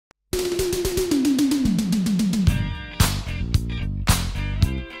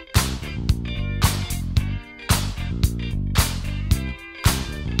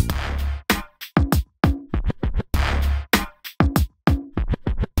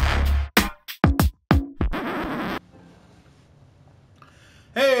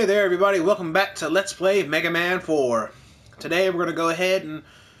Hey there everybody, welcome back to Let's Play Mega Man 4. Today we're going to go ahead and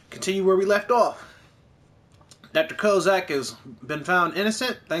continue where we left off. Dr. Kozak has been found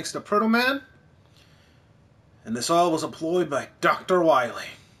innocent thanks to Proto Man. And this all was a ploy by Dr. Wily.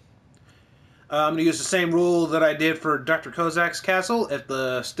 I'm going to use the same rule that I did for Dr. Kozak's castle. If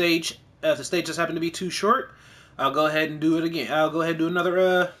the stages happen to be too short, I'll go ahead and do it again. I'll go ahead and do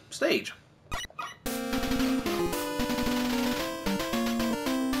another stage.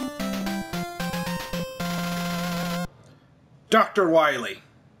 Dr. Wily.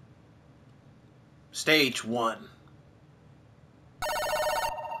 Stage 1.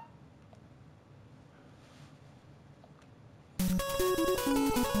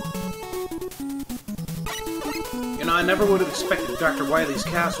 You know, I never would have expected Dr. Wily's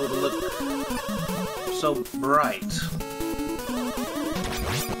castle to look so bright.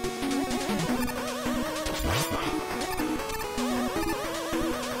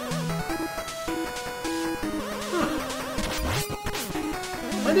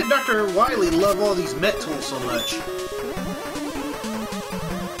 Why did Dr. Wily love all these met tools so much?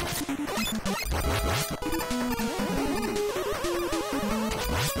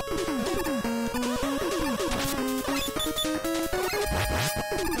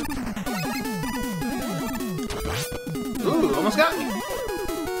 Ooh, almost got me.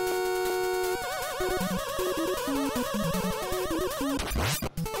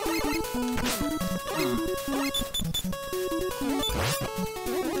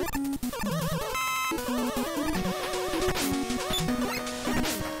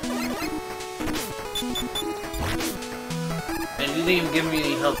 And you didn't even give me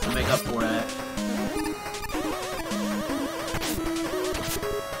any help to make up for that.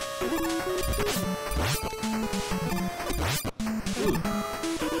 Ooh.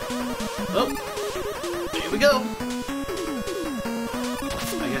 Oh, here we go.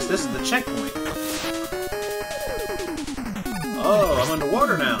 I guess this is the checkpoint. Oh, I'm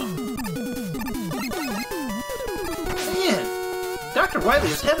underwater now. Man, Dr. Wily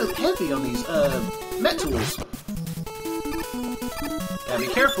is heavy on these met tools. Gotta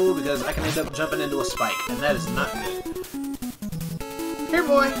be careful because I can end up jumping into a spike, and that is not good. Here,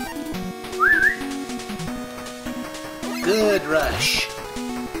 boy. Good rush.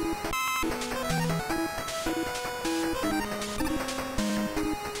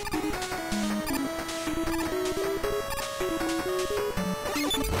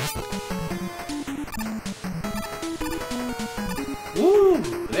 Woo!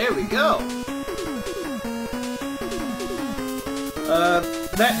 There we go.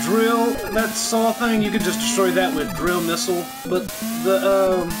 That drill, that saw thing, you could just destroy that with drill missile, but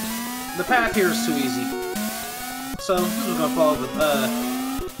the path here is too easy. So, we're gonna follow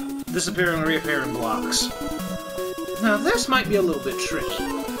the, disappearing and reappearing blocks. Now, this might be a little bit tricky.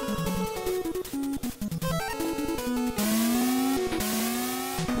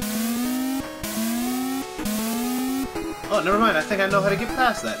 Oh, never mind, I think I know how to get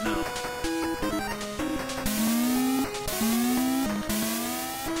past that now.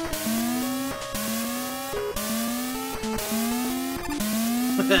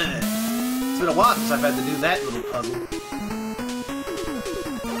 It's been a while since I've had to do that little puzzle.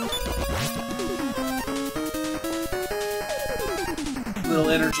 Little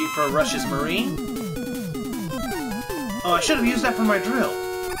energy for Rush's Marine. Oh, I should have used that for my drill.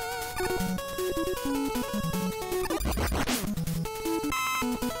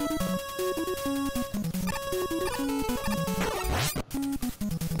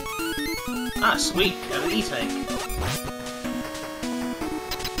 Ah, sweet. Got an E-tank.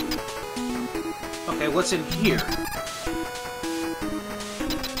 Okay, what's in here?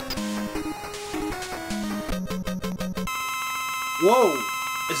 Whoa!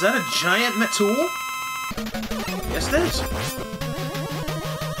 Is that a giant met tool? Yes, it is.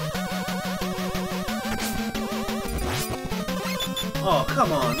 Oh,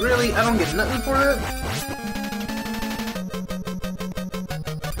 come on. Really? I don't get nothing for it?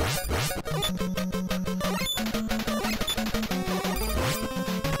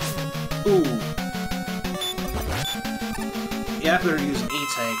 Ooh. Yeah, I better use an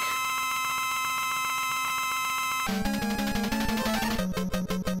E-tank.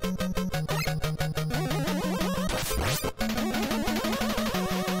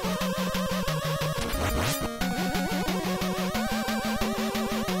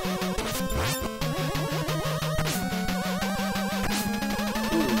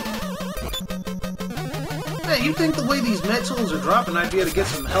 Hey, you'd think the way these met tools are dropping, I'd be able to get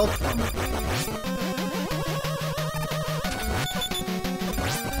some health from it.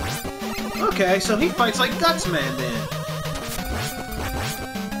 Okay, so he fights like Gutsman then.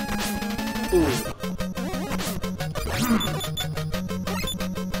 Ooh.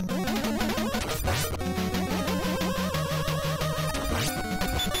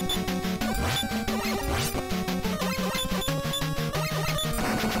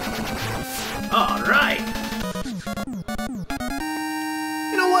 Alright!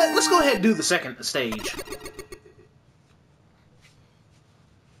 You know what? Let's go ahead and do the second stage.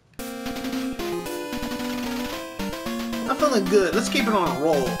 I'm feeling good. Let's keep it on a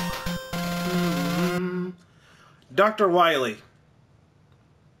roll. Dr. Wily.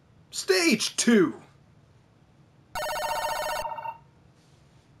 Stage 2.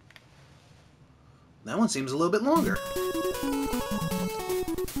 That one seems a little bit longer.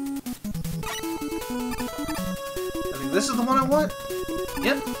 I think this is the one I want.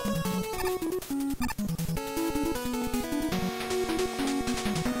 Yep.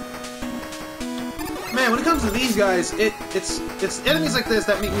 Man, when it comes to these guys, it's enemies like this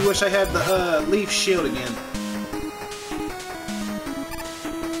that make me wish I had the leaf shield again.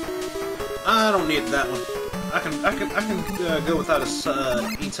 I don't need that one. I can go without a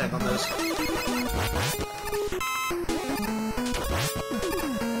E-Tech on this.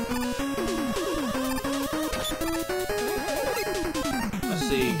 Let's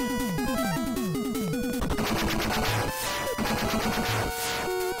see.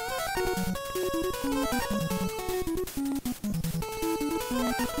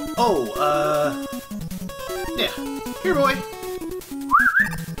 Oh, yeah. Here, boy.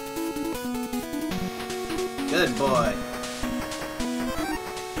 Good boy.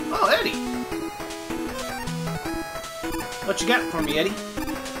 Oh, Eddie. What you got for me, Eddie?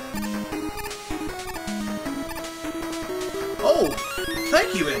 Oh,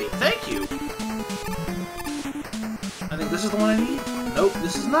 thank you, Eddie. Thank you. I think this is the one I need. Nope,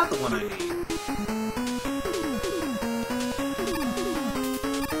 this is not the one I need.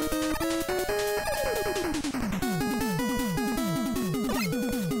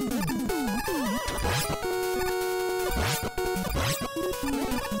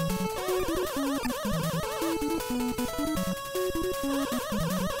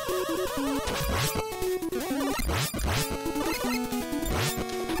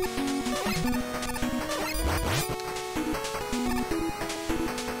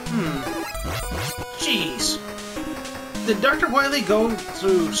 Jeez. Did Dr. Wily go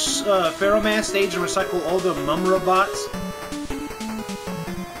to Pharaoh Man stage and recycle all the Mumra bots?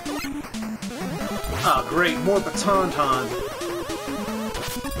 Ah, great. More baton time.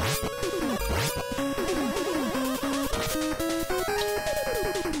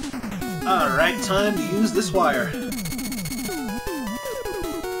 Alright, time to use this wire.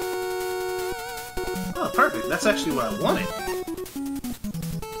 Oh, perfect. That's actually what I wanted.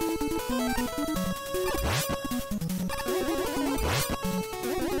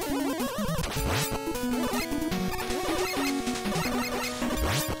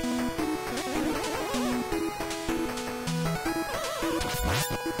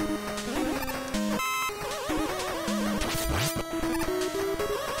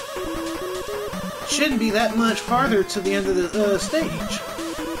 Shouldn't be that much farther to the end of the stage.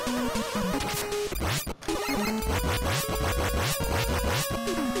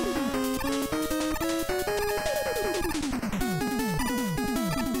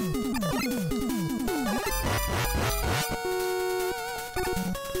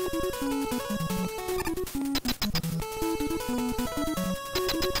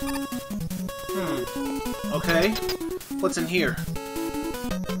 Okay. What's in here?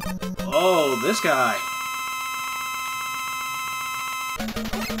 Oh, this guy.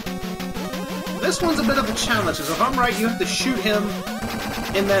 This one's a bit of a challenge, because if I'm right, you have to shoot him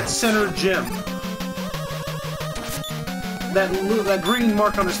in that center gem. That green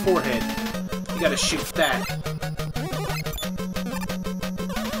mark on his forehead. You gotta shoot that.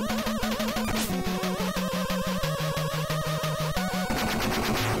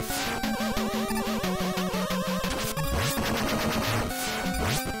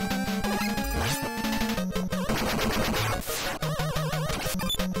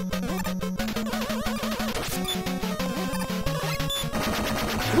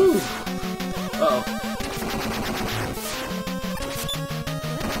 Whew. Uh-oh.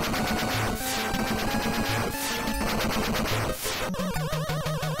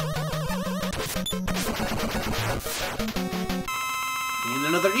 Need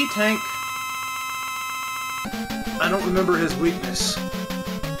another E-Tank. I don't remember his weakness.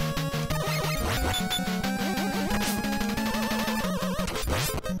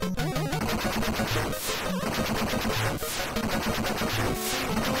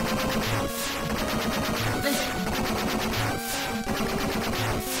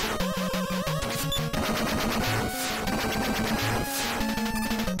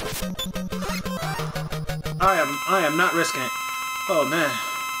 I am not risking it. Oh man.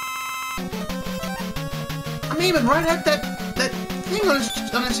 I'm aiming right at that thing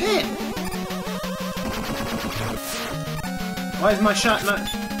on his head. Why is my shot not...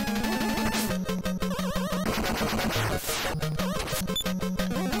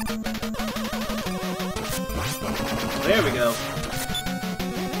 There we go.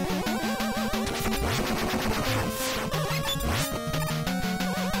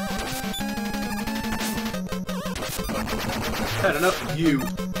 Had enough of you.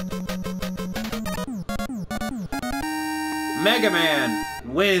 Mega Man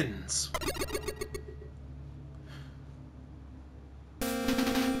wins.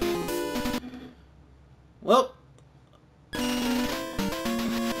 Well,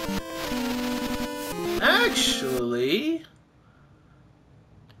 actually,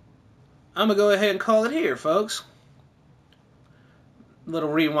 I'm gonna go ahead and call it here, folks. Little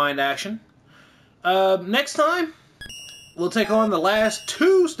rewind action. Next time, we'll take on the last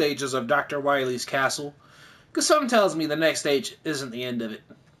 2 stages of Dr. Wily's castle, because something tells me the next stage isn't the end of it.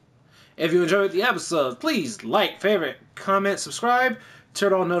 If you enjoyed the episode, please like, favorite, comment, subscribe,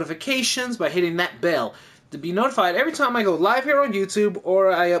 turn on notifications by hitting that bell to be notified every time I go live here on YouTube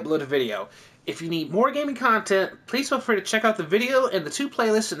or I upload a video. If you need more gaming content, please feel free to check out the video and the 2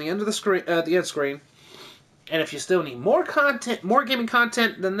 playlists in the end of the screen, the end screen. And if you still need more content, more gaming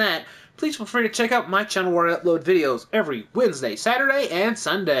content than that, please feel free to check out my channel where I upload videos every Wednesday, Saturday, and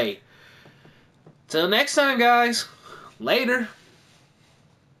Sunday. Till next time, guys. Later.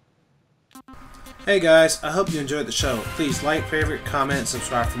 Hey guys, I hope you enjoyed the show. Please like, favorite, comment, and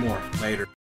subscribe for more. Later.